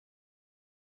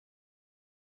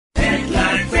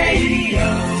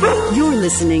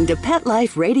listening to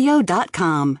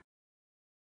PetLifeRadio.com.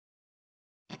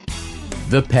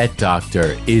 The Pet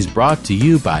Doctor is brought to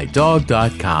you by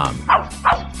Dog.com.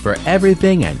 For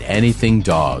everything and anything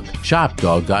dog, shop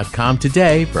Dog.com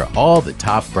today for all the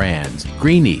top brands.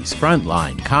 Greenies,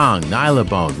 Frontline, Kong,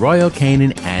 Nylabone, Royal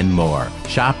Canin, and more.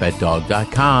 Shop at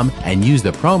Dog.com and use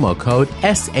the promo code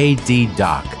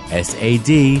SADDOC,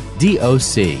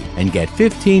 SADDOC, and get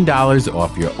 $15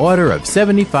 off your order of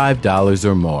 $75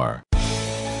 or more.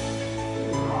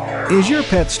 Is your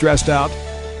pet stressed out?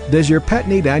 Does your pet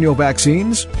need annual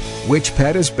vaccines? Which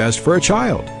pet is best for a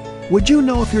child? Would you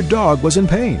know if your dog was in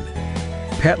pain?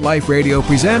 Pet Life Radio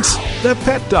presents The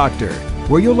Pet Doctor,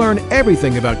 where you'll learn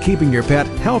everything about keeping your pet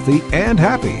healthy and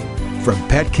happy. From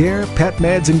pet care, pet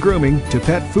meds and grooming, to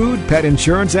pet food, pet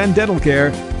insurance, and dental care,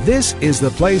 this is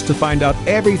the place to find out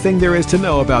everything there is to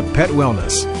know about pet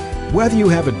wellness. Whether you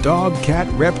have a dog, cat,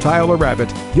 reptile, or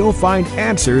rabbit, you'll find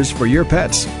answers for your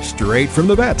pets straight from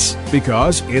the vets,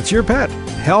 because it's your pet.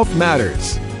 Health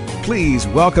matters. Please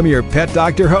welcome your Pet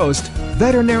Doctor host,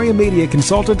 veterinary media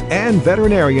consultant and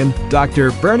veterinarian,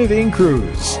 Dr. Bernadine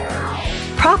Cruz.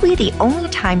 Probably the only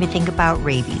time you think about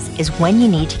rabies is when you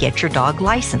need to get your dog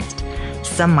licensed.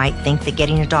 Some might think that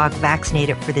getting a dog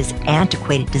vaccinated for this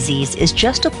antiquated disease is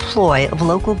just a ploy of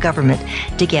local government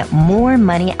to get more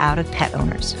money out of pet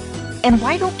owners. And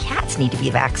why don't cats need to be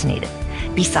vaccinated?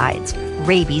 Besides,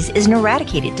 rabies is an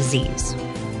eradicated disease,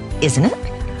 isn't it?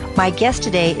 My guest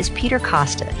today is Peter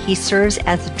Costa. He serves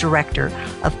as the Director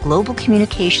of Global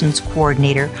Communications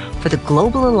Coordinator for the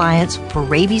Global Alliance for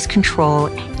Rabies Control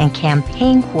and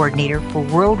Campaign Coordinator for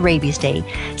World Rabies Day,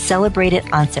 celebrated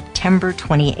on September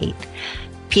 28th.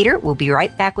 Peter, we'll be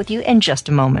right back with you in just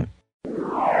a moment.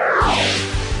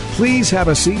 Please have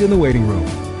a seat in the waiting room.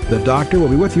 The doctor will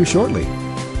be with you shortly,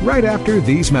 right after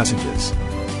these messages.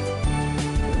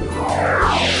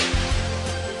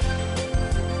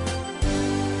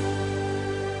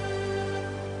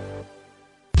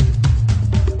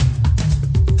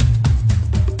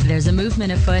 There's a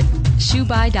movement afoot,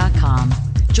 ShoeBuy.com.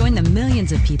 Join the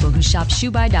millions of people who shop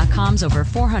ShoeBuy.com's over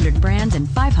 400 brands and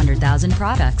 500,000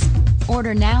 products.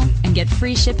 Order now and get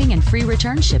free shipping and free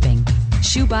return shipping.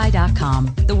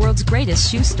 ShoeBuy.com, the world's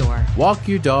greatest shoe store. Walk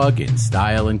your dog in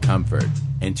style and comfort.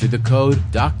 Enter the code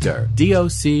DOCTOR,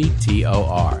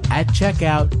 DOCTOR, at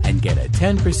checkout and get a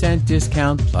 10%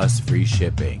 discount plus free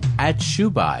shipping at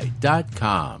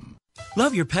ShoeBuy.com.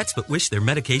 Love your pets but wish their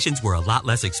medications were a lot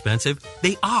less expensive?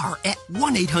 They are at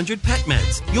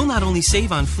 1-800-PET-MEDS. You'll not only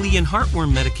save on flea and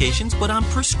heartworm medications, but on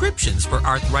prescriptions for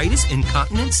arthritis,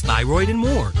 incontinence, thyroid, and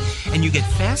more. And you get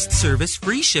fast service,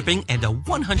 free shipping, and a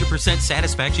 100%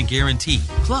 satisfaction guarantee.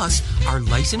 Plus, our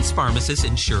licensed pharmacists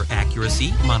ensure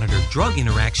accuracy, monitor drug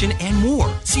interaction, and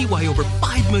more. See why over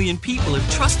 5 million people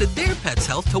have trusted their pet's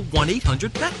health to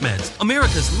 1-800-PET-MEDS,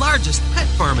 America's largest pet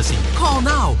pharmacy. Call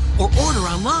now or order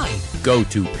online. Go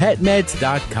to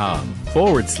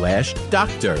petmeds.com/doctor,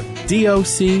 DOCTOR,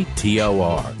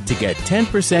 to get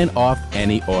 10% off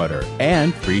any order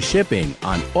and free shipping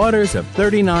on orders of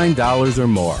 $39 or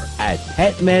more at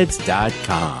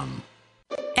petmeds.com.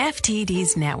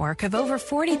 FTD's network of over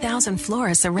 40,000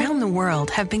 florists around the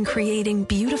world have been creating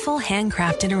beautiful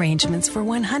handcrafted arrangements for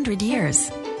 100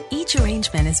 years. Each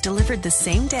arrangement is delivered the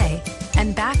same day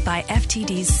and backed by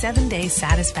FTD's 7-day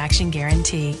satisfaction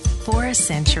guarantee. For a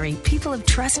century, people have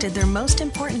trusted their most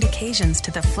important occasions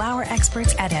to the flower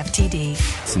experts at FTD.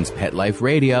 Since Pet Life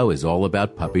Radio is all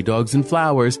about puppy dogs and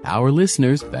flowers, our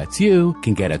listeners, that's you,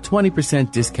 can get a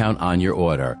 20% discount on your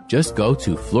order. Just go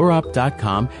to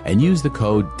fleurop.com and use the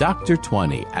code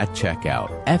DOCTOR20 at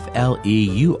checkout. FLEUROP.com,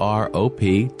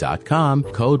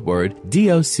 code word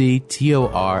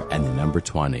DOCTOR and the number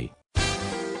 20.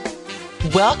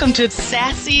 Welcome to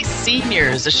Sassy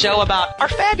Seniors, a show about our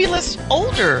fabulous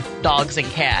older dogs and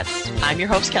cats. I'm your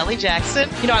host, Kelly Jackson.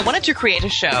 I wanted to create a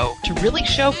show to really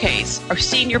showcase our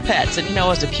senior pets. And,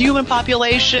 as the human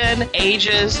population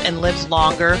ages and lives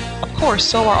longer, of course,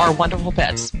 so are our wonderful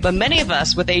pets. But many of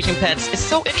us with aging pets, it's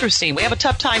so interesting. We have a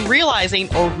tough time realizing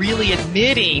or really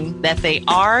admitting that they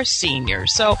are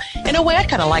seniors. So, in a way, I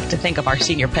kind of like to think of our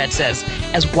senior pets as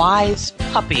wise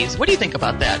puppies. What do you think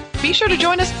about that? Be sure to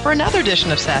join us for another edition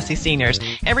of Sassy Seniors.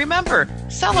 And remember,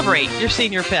 celebrate your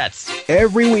senior pets.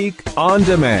 Every week on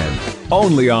demand,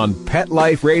 only on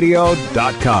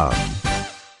PetLifeRadio.com.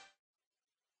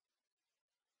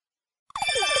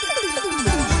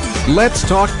 Let's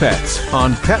Talk Pets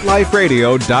on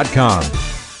PetLifeRadio.com.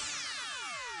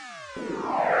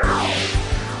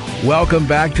 Welcome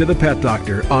back to the Pet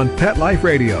Doctor on Pet Life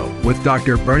Radio with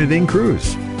Dr. Bernadine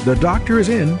Cruz. The doctor is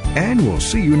in, and we'll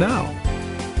see you now.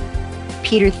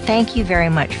 Peter, thank you very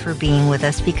much for being with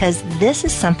us, because this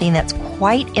is something that's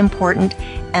quite important,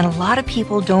 and a lot of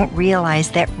people don't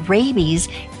realize that rabies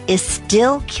is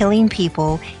still killing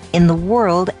people in the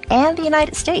world and the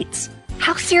United States.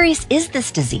 How serious is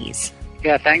this disease?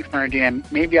 Yeah, thanks, Bernadine.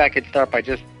 Maybe I could start by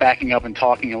just backing up and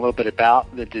talking a little bit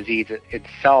about the disease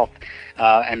itself.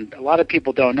 And a lot of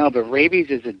people don't know, but rabies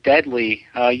is a deadly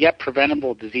yet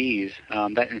preventable disease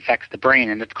that infects the brain,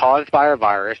 and it's caused by a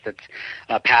virus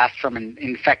that's passed from an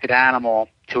infected animal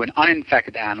to an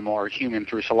uninfected animal or human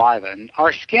through saliva. And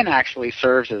our skin actually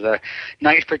serves as a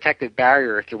nice protective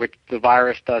barrier through which the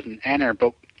virus doesn't enter,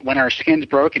 but when our skin's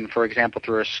broken, for example,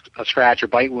 through a scratch or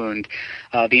bite wound,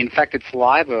 the infected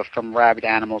saliva from rabid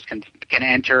animals can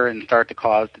enter and start to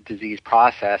cause the disease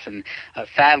process. And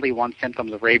sadly, once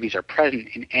symptoms of rabies are present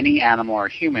in any animal or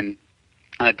human,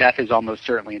 death is almost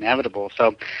certainly inevitable.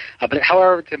 So, but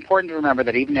however, it's important to remember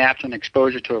that even after an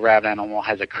exposure to a rabid animal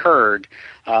has occurred,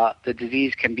 the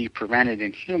disease can be prevented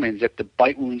in humans if the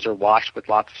bite wounds are washed with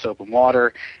lots of soap and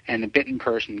water and the bitten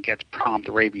person gets prompt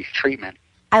rabies treatment.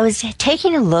 I was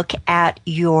taking a look at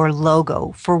your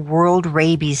logo for World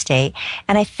Rabies Day,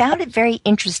 and I found it very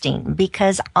interesting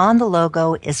because on the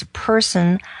logo is a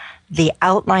person, the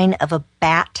outline of a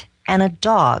bat, and a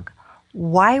dog.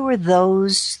 Why were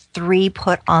those three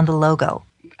put on the logo?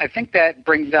 I think that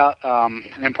brings out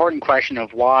an important question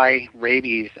of why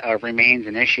rabies remains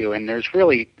an issue, and there's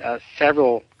really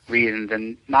several reasons,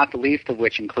 and not the least of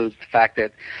which includes the fact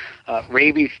that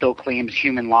rabies still claims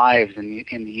human lives in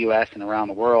the U.S. and around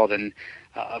the world, and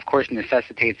of course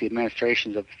necessitates the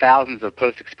administrations of thousands of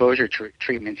post-exposure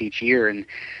treatments each year. And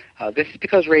this is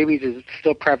because rabies is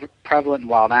still prevalent in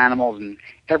wild animals, and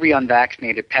every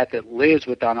unvaccinated pet that lives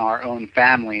within our own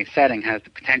family setting has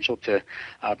the potential to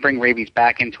bring rabies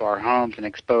back into our homes and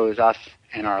expose us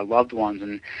and our loved ones.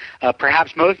 And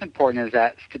perhaps most important is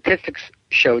that statistics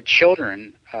show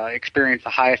children experience the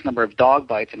highest number of dog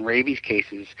bites and rabies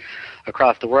cases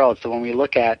across the world. So when we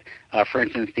look at, for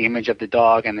instance, the image of the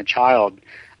dog and the child,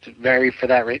 it's very for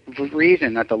that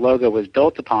reason that the logo was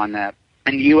built upon that.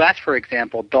 In the U.S., for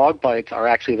example, dog bites are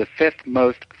actually the fifth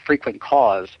most frequent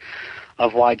cause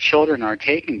of why children are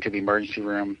taken to the emergency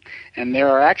room. And there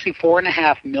are actually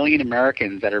 4.5 million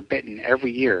Americans that are bitten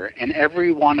every year, and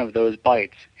every one of those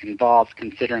bites involves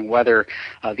considering whether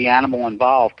the animal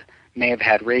involved may have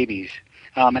had rabies.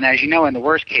 And as you know, in the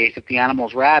worst case, if the animal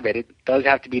is rabid, it does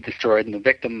have to be destroyed, and the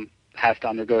victim has to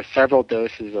undergo several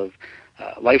doses of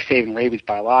life-saving rabies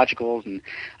biologicals. And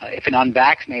if an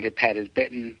unvaccinated pet is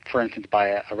bitten, for instance, by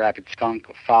a rabid skunk,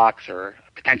 a fox, or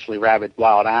a potentially rabid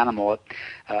wild animal,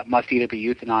 it must either be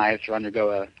euthanized or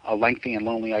undergo a lengthy and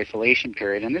lonely isolation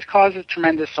period. And this causes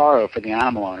tremendous sorrow for the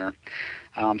animal owner.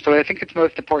 So I think it's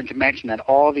most important to mention that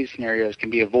all of these scenarios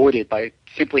can be avoided by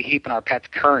simply keeping our pets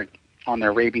current on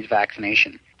their rabies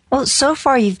vaccination. Well, so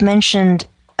far you've mentioned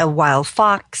a wild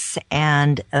fox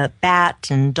and a bat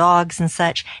and dogs and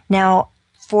such. Now,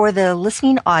 for the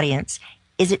listening audience,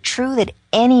 is it true that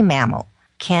any mammal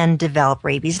can develop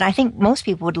rabies? And I think most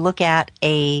people would look at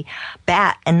a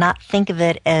bat and not think of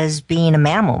it as being a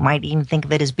mammal, might even think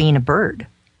of it as being a bird.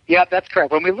 Yeah, that's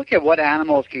correct. When we look at what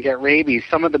animals can get rabies,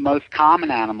 some of the most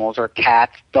common animals are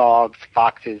cats, dogs,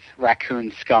 foxes,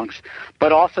 raccoons, skunks,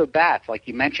 but also bats, like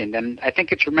you mentioned. And I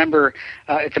think it's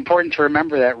important to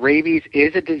remember that rabies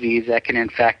is a disease that can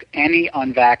infect any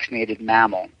unvaccinated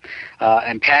mammal.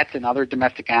 And pets and other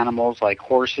domestic animals like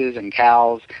horses and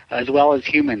cows, as well as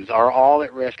humans, are all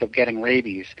at risk of getting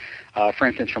rabies. For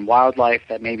instance, from wildlife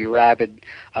that may be rabid,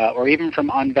 or even from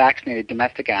unvaccinated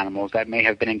domestic animals that may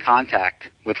have been in contact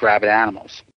with rabid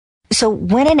animals. So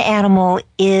when an animal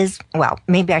is, well,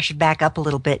 maybe I should back up a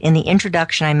little bit. In the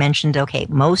introduction, I mentioned, okay,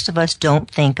 most of us don't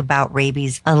think about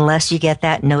rabies unless you get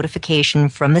that notification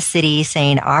from the city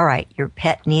saying, all right, your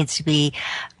pet needs to be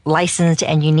licensed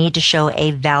and you need to show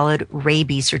a valid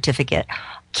rabies certificate.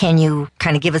 Can you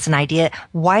kind of give us an idea?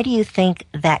 Why do you think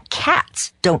that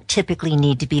cats don't typically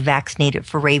need to be vaccinated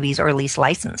for rabies, or at least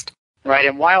licensed? Right,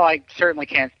 and while I certainly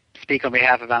can't speak on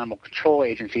behalf of animal control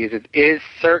agencies, it is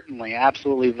certainly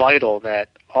absolutely vital that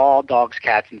all dogs,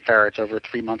 cats, and ferrets over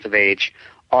 3 months of age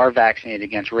are vaccinated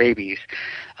against rabies.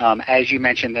 As you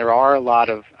mentioned, there are a lot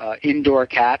of indoor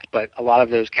cats, but a lot of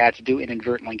those cats do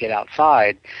inadvertently get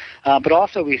outside. But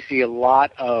also we see a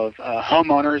lot of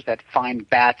homeowners that find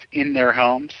bats in their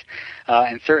homes.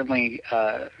 And certainly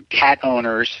cat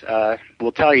owners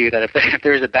will tell you that if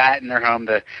there's a bat in their home,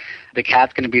 the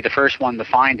cat's going to be the first one to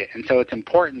find it. And so it's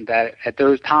important that at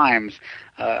those times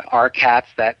our cats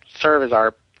that serve as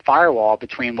our firewall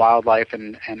between wildlife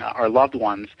and our loved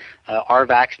ones are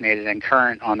vaccinated and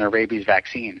current on their rabies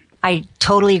vaccine. I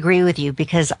totally agree with you,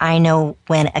 because I know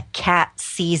when a cat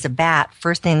sees a bat,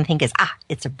 first thing they think is,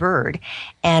 it's a bird.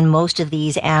 And most of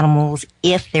these animals,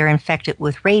 if they're infected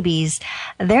with rabies,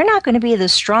 they're not going to be the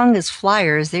strongest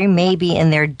flyers. They may be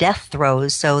in their death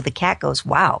throes. So the cat goes,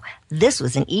 wow, this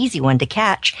was an easy one to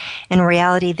catch. In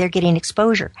reality, they're getting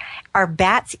exposure. Are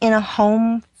bats in a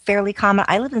home fairly common?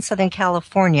 I live in Southern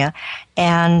California,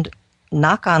 and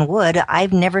knock on wood,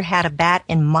 I've never had a bat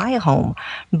in my home.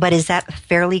 But is that a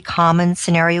fairly common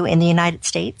scenario in the United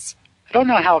States? I don't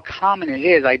know how common it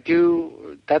is. I'm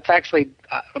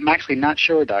actually not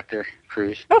sure, Dr.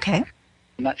 Cruz. Okay.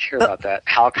 I'm not sure about that,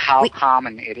 how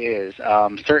common it is.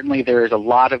 Certainly there is a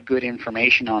lot of good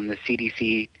information on the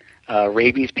CDC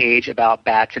rabies page about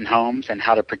bats in homes and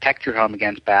how to protect your home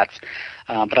against bats.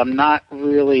 But I'm not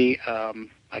really, I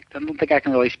don't think I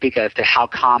can really speak as to how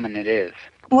common it is.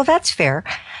 Well, that's fair.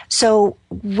 So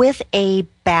with a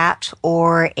bat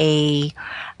or a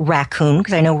raccoon,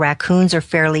 because I know raccoons are a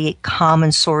fairly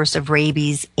common source of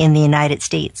rabies in the United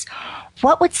States,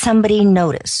 what would somebody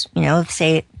notice?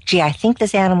 Say, gee, I think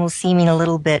this animal is seeming a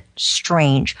little bit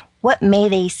strange. What may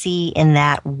they see in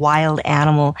that wild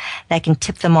animal that can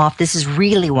tip them off? This is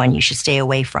really one you should stay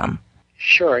away from.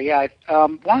 Sure, yeah.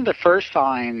 One of the first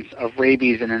signs of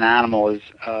rabies in an animal is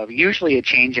usually a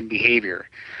change in behavior.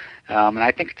 And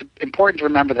I think it's important to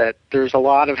remember that there's a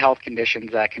lot of health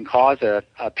conditions that can cause a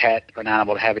pet or an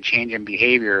animal to have a change in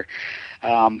behavior.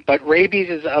 But rabies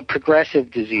is a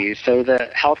progressive disease, so the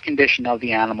health condition of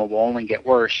the animal will only get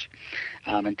worse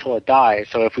until it dies.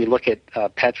 So if we look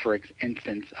at pets, for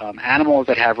instance, animals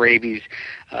that have rabies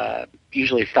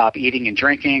usually stop eating and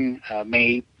drinking,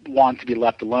 may want to be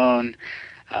left alone.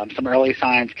 Some early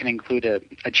signs can include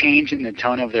a change in the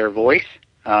tone of their voice,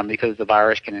 because the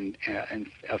virus can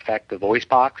affect the voice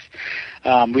box.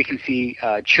 We can see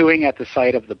chewing at the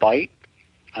site of the bite,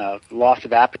 loss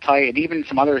of appetite, and even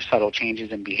some other subtle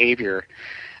changes in behavior.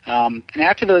 And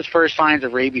after those first signs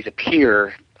of rabies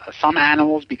appear, some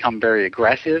animals become very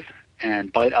aggressive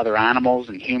and bite other animals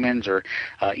and humans or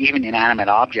even inanimate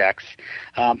objects.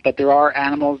 But there are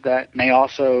animals that may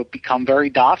also become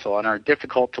very docile and are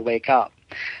difficult to wake up.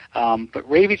 But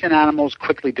rabies in animals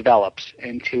quickly develops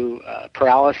into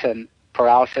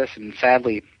paralysis and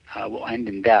sadly will end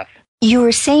in death. You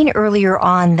were saying earlier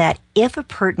on that if a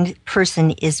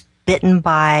person is bitten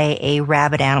by a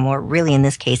rabid animal, or really in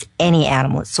this case any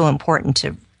animal, it's so important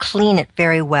to clean it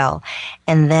very well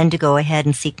and then to go ahead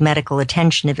and seek medical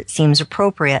attention if it seems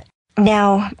appropriate.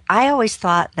 Now, I always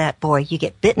thought that, boy, you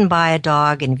get bitten by a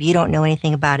dog, and if you don't know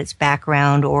anything about its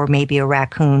background, or maybe a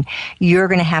raccoon, you're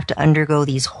going to have to undergo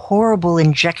these horrible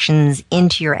injections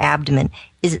into your abdomen.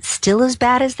 Is it still as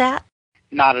bad as that?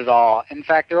 Not at all. In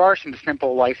fact, there are some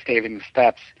simple life-saving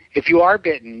steps. If you are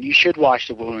bitten, you should wash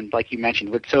the wound, like you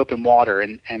mentioned, with soap and water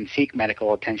and seek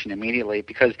medical attention immediately,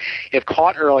 because if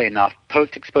caught early enough,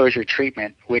 post-exposure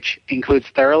treatment, which includes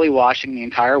thoroughly washing the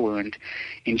entire wound,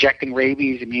 injecting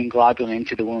rabies immune globulin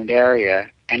into the wound area,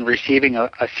 and receiving a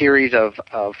series of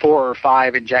 4 or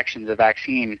 5 injections of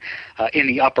vaccine in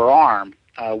the upper arm,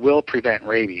 will prevent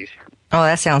rabies. Oh,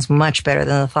 that sounds much better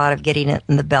than the thought of getting it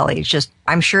in the belly. It's just,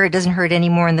 I'm sure it doesn't hurt any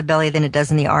more in the belly than it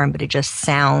does in the arm, but it just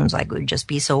sounds like it would just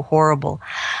be so horrible.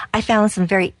 I found some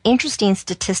very interesting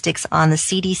statistics on the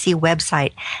CDC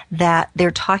website that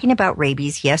they're talking about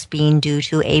rabies, yes, being due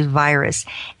to a virus,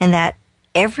 and that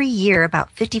every year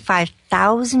about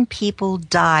 55,000 people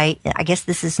die. I guess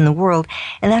this is in the world,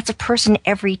 and that's a person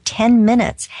every 10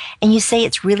 minutes. And you say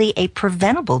it's really a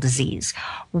preventable disease.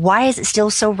 Why is it still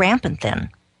so rampant then?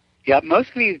 Yeah, most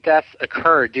of these deaths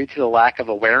occur due to the lack of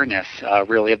awareness,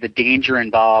 really, of the danger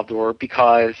involved, or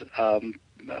because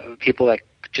people that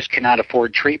just cannot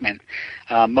afford treatment.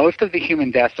 Most of the human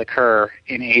deaths occur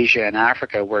in Asia and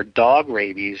Africa, where dog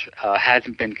rabies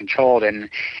hasn't been controlled,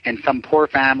 and some poor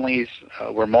families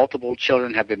where multiple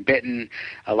children have been bitten,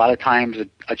 a lot of times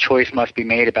a choice must be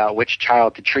made about which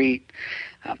child to treat.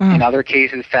 In other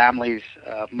cases, families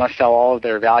must sell all of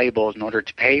their valuables in order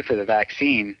to pay for the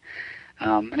vaccine.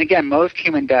 And again, most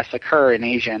human deaths occur in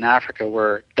Asia and Africa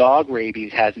where dog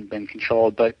rabies hasn't been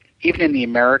controlled, but even in the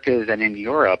Americas and in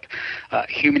Europe,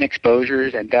 human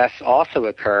exposures and deaths also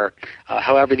occur.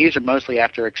 However, these are mostly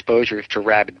after exposures to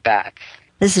rabid bats.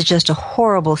 This is just a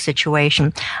horrible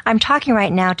situation. I'm talking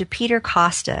right now to Peter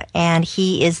Costa, and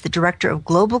he is the Director of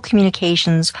Global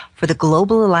Communications for the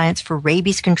Global Alliance for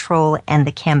Rabies Control and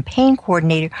the Campaign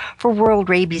Coordinator for World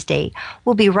Rabies Day.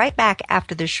 We'll be right back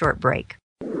after this short break.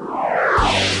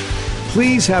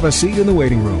 Please have a seat in the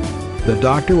waiting room. The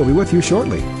doctor will be with you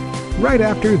shortly, right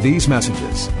after these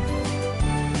messages.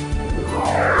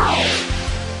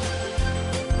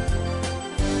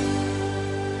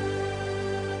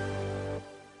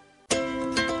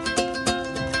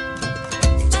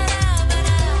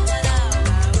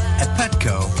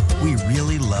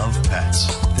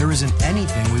 there isn't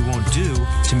anything we won't do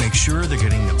to make sure they're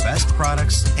getting the best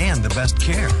products and the best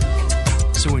care.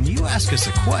 So when you ask us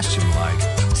a question like,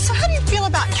 so how do you feel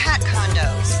about cat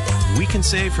condos? We can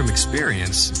say from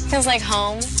experience, feels like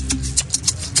home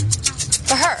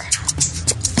for her.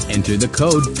 Enter the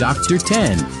code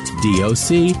Dr10,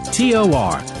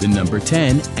 DOCTOR, the number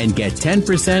 10, and get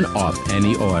 10% off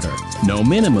any order. No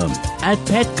minimum at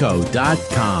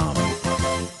petco.com.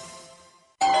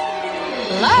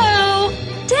 Hello?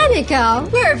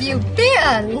 Danica, where have you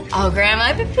been? Oh, Grandma,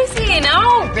 I've been busy,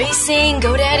 racing,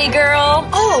 GoDaddy girl.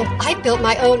 Oh, I built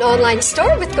my own online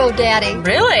store with GoDaddy.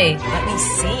 Really? Let me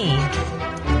see.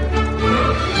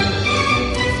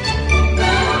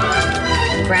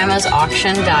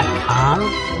 Grandma'sAuction.com.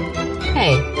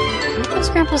 Hey, are those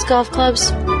Grandpa's golf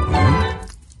clubs?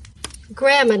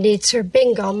 Grandma needs her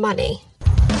bingo money.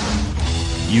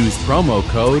 Use promo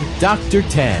code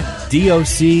Dr10,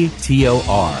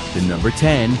 DOCTOR, the number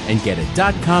 10, and get a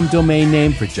 .com domain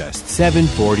name for just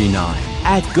 $7.49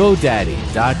 at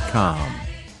GoDaddy.com.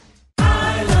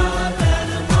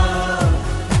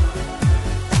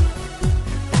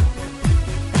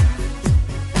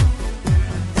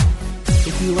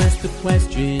 If you ask the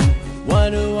question,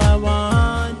 what do I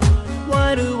want?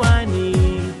 What do I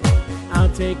need? I'll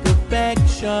take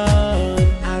affection.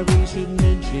 I really should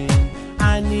mention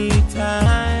I need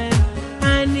time.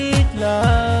 I need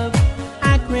love.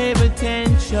 I crave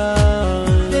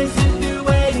attention. This is me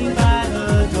waiting by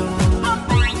the door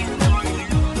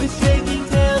with shaking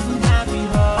tails and happy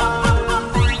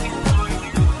hearts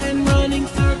and running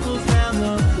circles round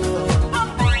the floor.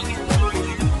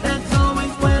 That's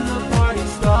always when the party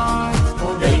starts.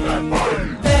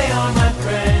 They are my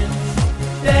friends.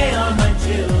 They are my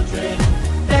children.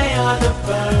 They are the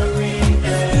furry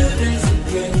elders and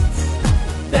kids.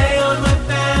 They are my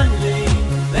family.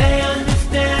 They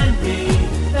understand me.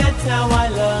 That's how I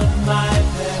love my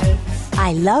pets.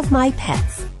 I Love My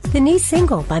Pets, the new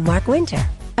single by Mark Winter,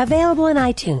 available on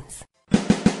iTunes.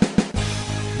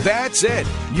 That's it.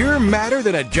 You're madder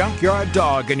than a junkyard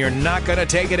dog, and you're not going to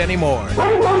take it anymore.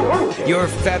 Your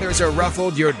feathers are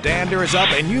ruffled, your dander is up,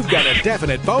 and you've got a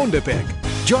definite bone to pick.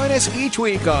 Join us each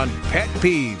week on Pet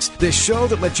Peeves, the show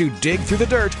that lets you dig through the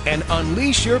dirt and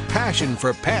unleash your passion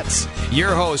for pets.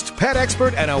 Your host, pet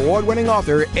expert and award-winning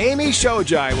author Amy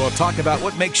Shojai will talk about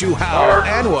what makes you howl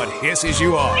and what hisses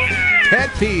you off. Pet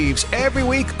Peeves, every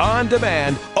week on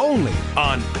demand, only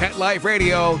on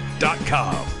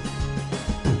PetLifeRadio.com.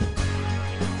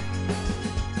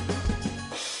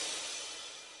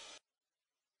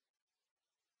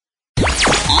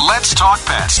 Let's talk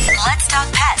pets. Let's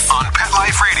talk pets On Pet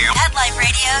Life Radio. Pet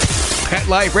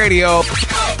Life Radio.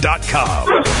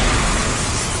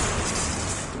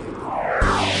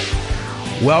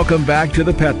 PetLifeRadio.com. Welcome back to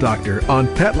the Pet Doctor on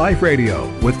Pet Life Radio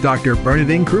with Dr.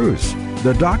 Bernadine Cruz.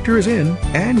 The doctor is in,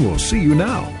 and we'll see you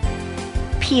now.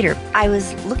 Peter, I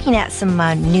was looking at some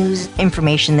news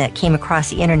information that came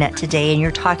across the internet today, and you're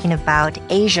talking about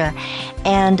Asia.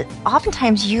 And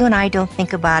oftentimes you and I don't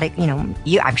think about it,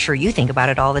 I'm sure you think about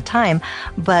it all the time,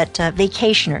 but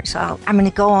vacationers. So I'm going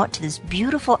to go out to this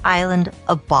beautiful island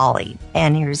of Bali,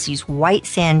 and here's these white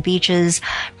sand beaches.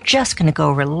 Just going to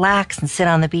go relax and sit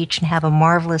on the beach and have a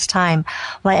marvelous time.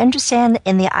 Well, I understand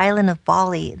in the island of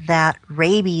Bali that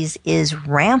rabies is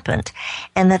rampant,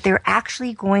 and that they're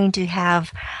actually going to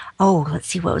have, let's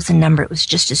see, what was the number? It was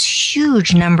just this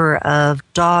huge number of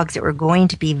dogs that were going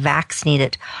to be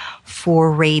vaccinated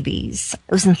for rabies.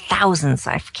 It was in thousands.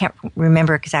 I can't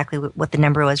remember exactly what the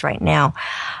number was right now.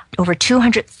 Over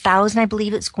 200,000, I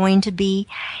believe it's going to be.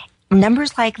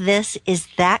 Numbers like this, is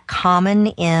that common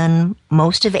in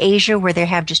most of Asia where they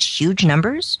have just huge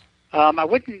numbers? I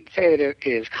wouldn't say that it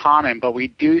is common, but we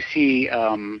do see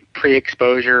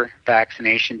pre-exposure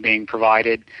vaccination being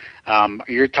provided.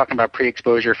 You're talking about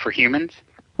pre-exposure for humans?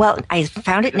 Well, I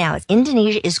found it now.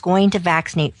 Indonesia is going to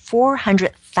vaccinate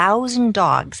 400,000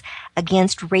 dogs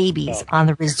against rabies on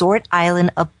the resort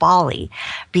island of Bali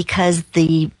because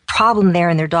the problem there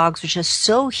in their dogs was just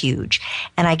so huge.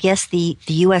 And I guess the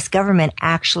U.S. government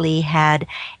actually had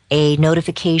a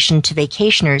notification to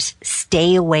vacationers,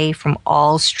 stay away from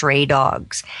all stray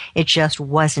dogs. It just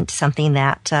wasn't something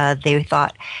that they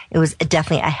thought it was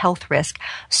definitely a health risk.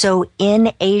 So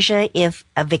in Asia, if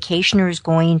a vacationer is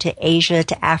going to Asia,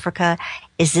 to Africa,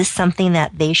 is this something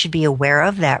that they should be aware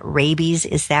of, that rabies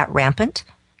is that rampant?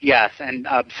 Yes, and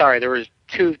sorry, there was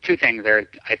two things there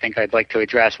I think I'd like to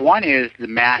address. One is the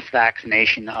mass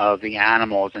vaccination of the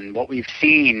animals, and what we've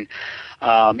seen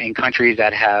in countries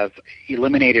that have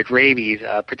eliminated rabies,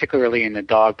 particularly in the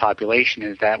dog population,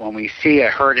 is that when we see a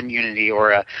herd immunity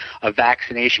or a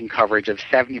vaccination coverage of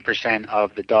 70%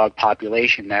 of the dog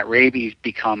population, that rabies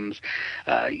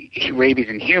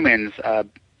in humans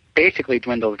basically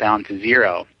dwindles down to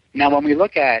zero. Now, when we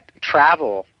look at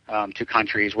travel to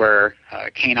countries where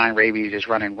canine rabies is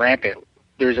running rampant,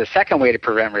 there's a second way to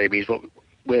prevent rabies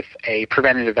with a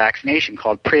preventative vaccination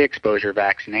called pre-exposure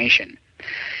vaccination.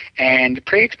 And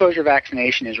pre-exposure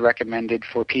vaccination is recommended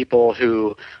for people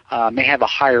who may have a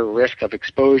higher risk of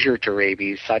exposure to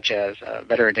rabies, such as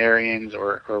veterinarians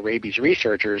or rabies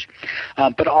researchers,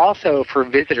 but also for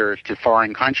visitors to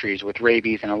foreign countries with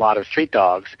rabies, and a lot of street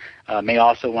dogs may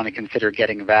also want to consider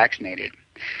getting vaccinated.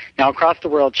 Now, across the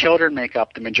world, children make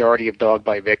up the majority of dog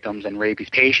bite victims and rabies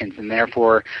patients, and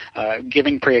therefore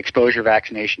giving pre-exposure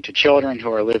vaccination to children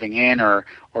who are living in or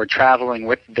traveling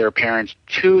with their parents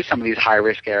to some of these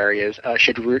high-risk areas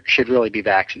should really be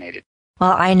vaccinated.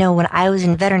 Well, I know when I was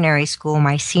in veterinary school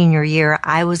my senior year,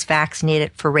 I was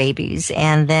vaccinated for rabies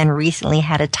and then recently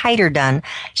had a titer done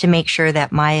to make sure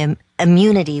that my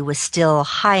immunity was still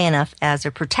high enough as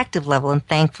a protective level, and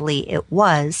thankfully it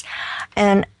was.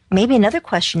 And maybe another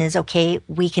question is, okay,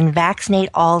 we can vaccinate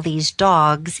all these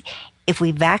dogs. If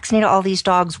we vaccinate all these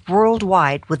dogs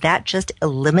worldwide, would that just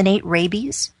eliminate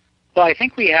rabies? Well, I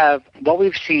think what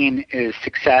we've seen is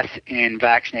success in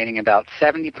vaccinating about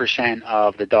 70%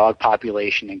 of the dog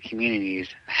population in communities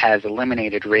has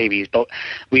eliminated rabies, but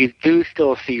we do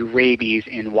still see rabies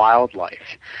in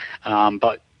wildlife.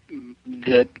 But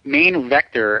the main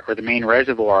vector or the main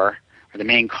reservoir or the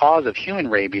main cause of human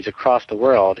rabies across the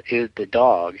world is the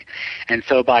dog. And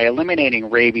so by eliminating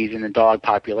rabies in the dog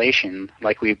population,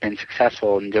 like we've been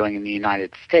successful in doing in the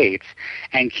United States,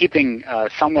 and keeping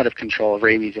somewhat of control of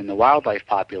rabies in the wildlife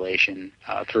population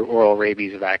through oral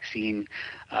rabies vaccine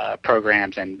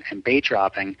programs and bait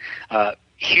dropping,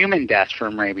 human deaths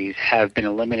from rabies have been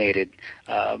eliminated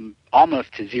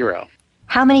almost to zero.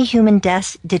 How many human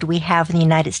deaths did we have in the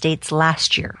United States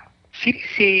last year?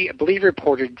 CDC, I believe,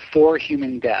 reported 4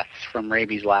 human deaths from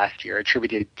rabies last year,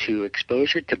 attributed to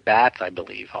exposure to bats, I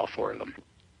believe, all 4 of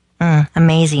them.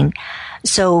 Amazing.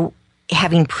 So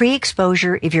having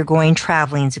pre-exposure, if you're going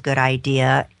traveling, is a good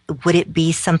idea. Would it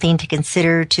be something to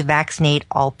consider to vaccinate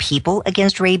all people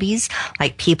against rabies,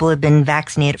 like people have been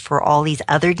vaccinated for all these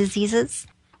other diseases?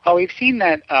 Well, we've seen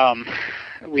that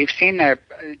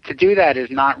to do that is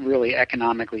not really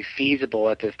economically feasible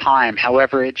at this time.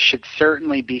 However, it should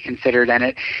certainly be considered, and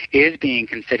it is being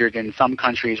considered in some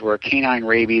countries where canine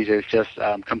rabies is just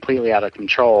completely out of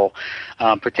control,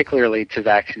 particularly to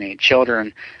vaccinate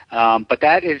children. But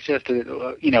that is just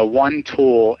one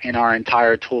tool in our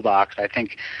entire toolbox. I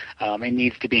think it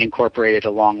needs to be incorporated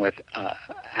along with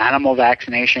animal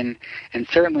vaccination, and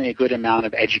certainly a good amount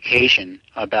of education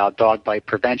about dog bite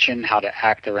prevention, how to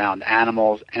act around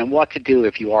animals, and what to do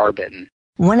if you are bitten.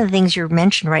 One of the things you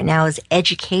mentioned right now is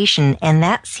education, and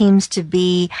that seems to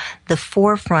be the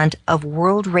forefront of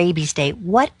World Rabies Day.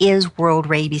 What is World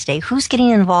Rabies Day? Who's getting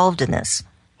involved in this?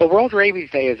 Well, World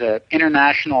Rabies Day is an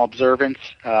international observance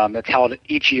that's held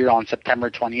each year on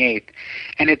September 28th,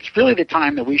 and it's really the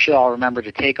time that we should all remember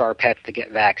to take our pets to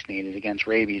get vaccinated against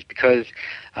rabies, because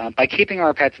by keeping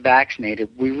our pets vaccinated,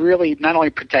 we really not only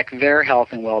protect their health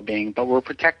and well-being, but we're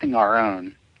protecting our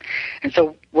own. And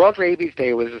so World Rabies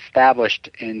Day was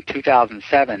established in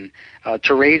 2007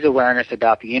 to raise awareness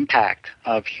about the impact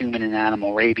of human and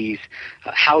animal rabies,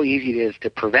 how easy it is to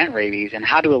prevent rabies, and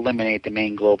how to eliminate the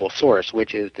main global source,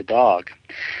 which is the dog.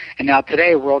 And now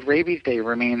today, World Rabies Day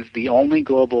remains the only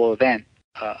global event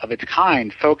of its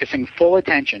kind, focusing full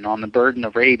attention on the burden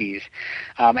of rabies.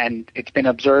 And it's been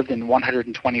observed in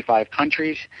 125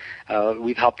 countries.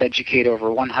 We've helped educate over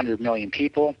 100 million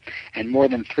people, and more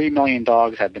than 3 million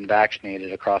dogs have been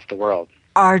vaccinated across the world.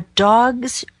 Are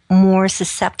dogs more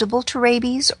susceptible to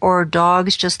rabies, or are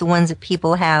dogs just the ones that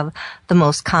people have the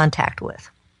most contact with?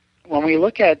 When we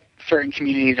look at certain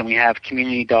communities, and we have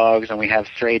community dogs and we have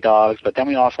stray dogs, but then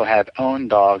we also have owned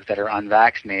dogs that are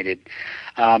unvaccinated.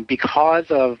 Because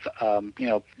of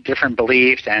different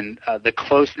beliefs and the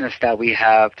closeness that we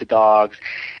have to dogs,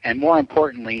 and more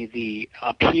importantly, the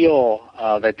appeal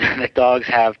that dogs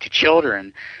have to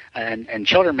children, and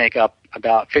children make up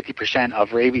about 50%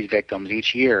 of rabies victims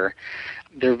each year.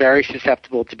 They're very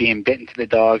susceptible to being bitten to the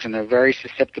dogs, and they're very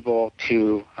susceptible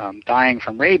to dying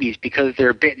from rabies because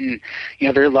they're bitten.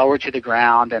 They're lower to the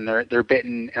ground, and they're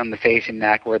bitten on the face and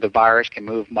neck, where the virus can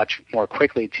move much more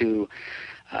quickly to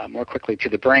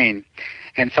the brain.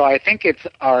 And so I think it's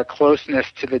our closeness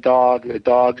to the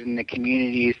dogs in the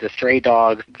communities, the stray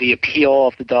dogs, the appeal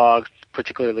of the dogs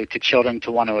particularly to children,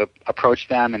 to want to approach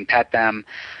them and pet them,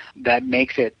 that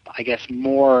makes it, I guess,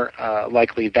 more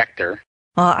likely vector.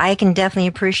 Well, I can definitely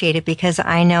appreciate it because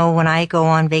I know when I go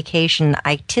on vacation,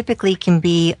 I typically can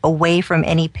be away from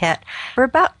any pet for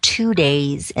about 2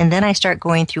 days, and then I start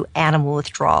going through animal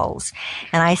withdrawals.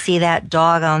 And I see that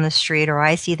dog on the street or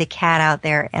I see the cat out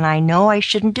there, and I know I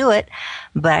shouldn't do it,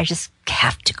 but I just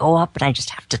have to go up and I just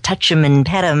have to touch him and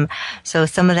pet him. So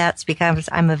some of that's because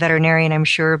I'm a veterinarian, I'm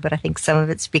sure, but I think some of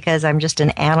it's because I'm just an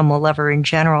animal lover in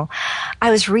general.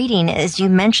 I was reading, as you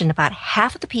mentioned, about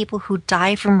half of the people who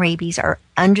die from rabies are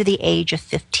under the age of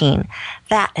 15.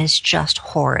 That is just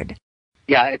horrid.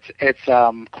 Yeah,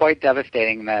 it's quite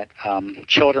devastating that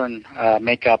children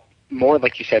make up more,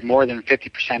 like you said, more than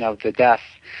 50% of the deaths.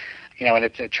 You know, and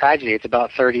it's a tragedy. It's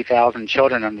about 30,000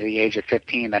 children under the age of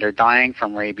 15 that are dying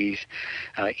from rabies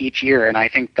each year. And I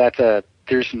think that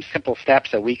there's some simple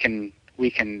steps that we can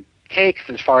take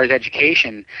as far as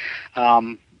education,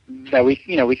 that we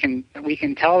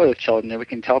can tell those children, that we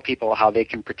can tell people how they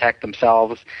can protect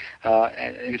themselves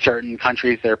in certain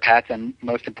countries, their pets, and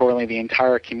most importantly, the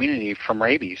entire community from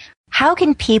rabies. How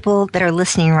can people that are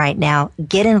listening right now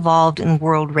get involved in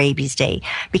World Rabies Day?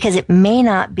 Because it may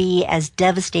not be as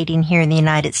devastating here in the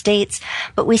United States,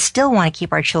 but we still want to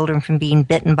keep our children from being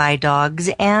bitten by dogs.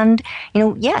 And,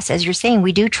 yes, as you're saying,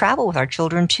 we do travel with our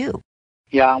children too.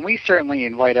 Yeah, and we certainly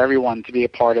invite everyone to be a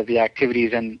part of the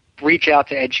activities and reach out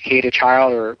to educate a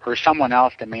child or someone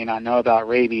else that may not know about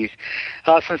rabies.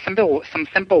 Some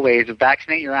simple ways to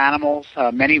vaccinate your animals.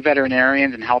 Many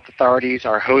veterinarians and health authorities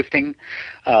are hosting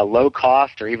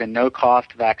low-cost or even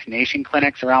no-cost vaccination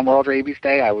clinics around World Rabies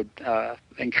Day. I would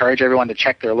encourage everyone to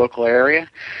check their local area.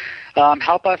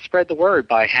 Help us spread the word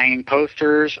by hanging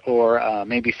posters or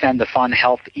maybe send a fun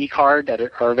health e-card that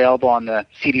are available on the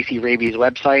CDC Rabies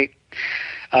website.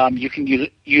 You can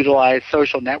utilize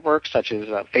social networks such as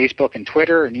Facebook and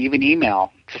Twitter and even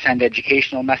email to send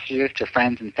educational messages to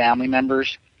friends and family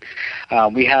members.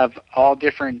 We have all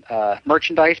different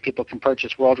merchandise. People can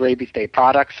purchase World Rabies Day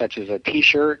products such as a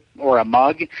T-shirt or a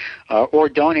mug or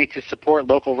donate to support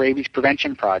local rabies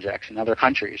prevention projects in other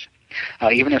countries.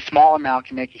 Even a small amount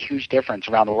can make a huge difference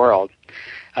around the world.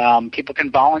 People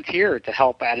can volunteer to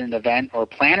help at an event or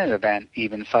plan an event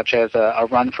even, such as a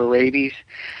run for rabies.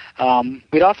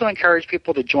 We'd also encourage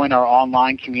people to join our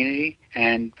online community,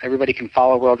 and everybody can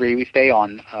follow World Rabies Day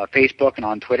on Facebook and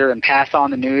on Twitter and pass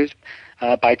on the news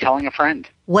by telling a friend.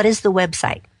 What is the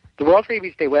website? The World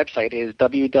Rabies Day website is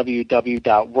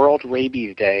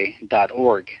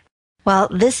www.worldrabiesday.org. Well,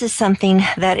 this is something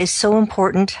that is so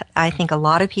important. I think a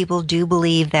lot of people do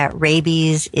believe that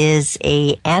rabies is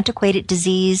an antiquated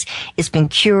disease. It's been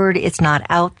cured. It's not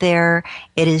out there.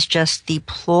 It is just the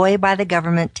ploy by the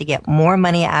government to get more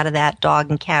money out of that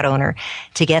dog and cat owner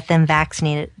to get them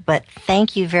vaccinated. But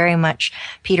thank you very much,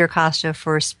 Peter Costa,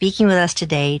 for speaking with us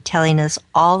today, telling us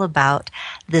all about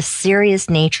the serious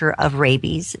nature of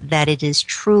rabies, that it is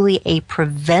truly a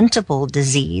preventable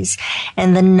disease,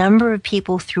 and the number of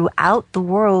people throughout the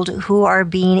world who are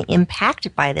being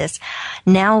impacted by this.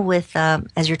 Now with,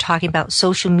 as you're talking about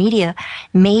social media,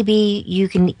 maybe you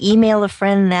can email a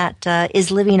friend that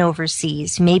is living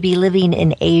overseas, maybe living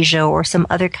in Asia or some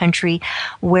other country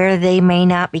where they may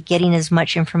not be getting as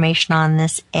much information on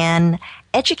this, and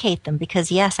educate them, because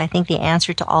yes, I think the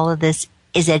answer to all of this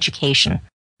is education.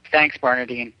 Thanks,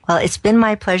 Bernadine. Well, it's been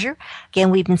my pleasure. Again,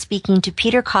 we've been speaking to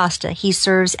Peter Costa. He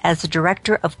serves as the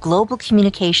Director of Global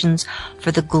Communications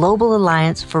for the Global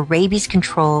Alliance for Rabies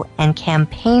Control and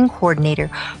Campaign Coordinator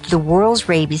for the World's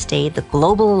Rabies Day. The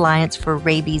Global Alliance for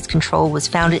Rabies Control was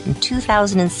founded in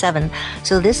 2007,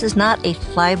 so this is not a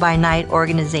fly-by-night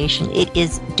organization. It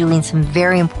is doing some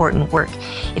very important work.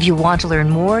 If you want to learn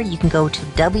more, you can go to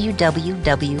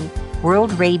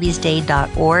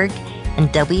www.worldrabiesday.org and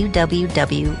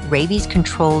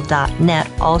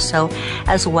www.rabiescontrol.net also,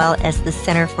 as well as the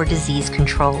Center for Disease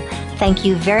Control. Thank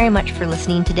you very much for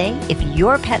listening today. If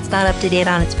your pet's not up to date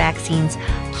on its vaccines,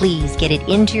 please get it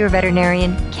into your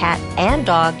veterinarian, cat and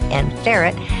dog and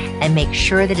ferret, and make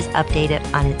sure that it's updated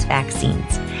on its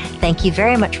vaccines. Thank you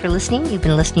very much for listening. You've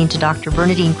been listening to Dr.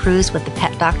 Bernadine Cruz with The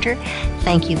Pet Doctor.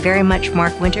 Thank you very much,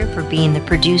 Mark Winter, for being the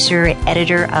producer and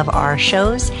editor of our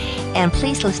shows. And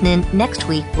please listen in next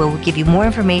week where we'll give you more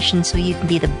information so you can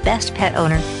be the best pet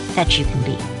owner that you can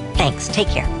be. Thanks. Take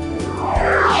care.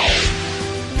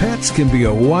 Pets can be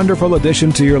a wonderful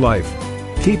addition to your life.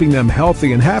 Keeping them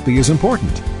healthy and happy is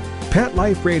important. Pet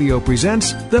Life Radio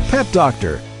presents The Pet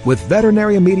Doctor with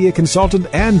veterinary media consultant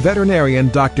and veterinarian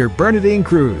Dr. Bernadine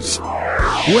Cruz.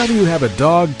 Whether you have a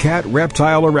dog, cat,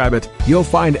 reptile, or rabbit, you'll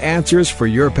find answers for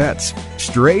your pets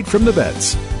straight from the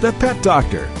vets. The Pet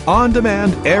Doctor, on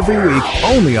demand every week,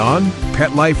 only on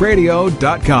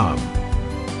PetLifeRadio.com.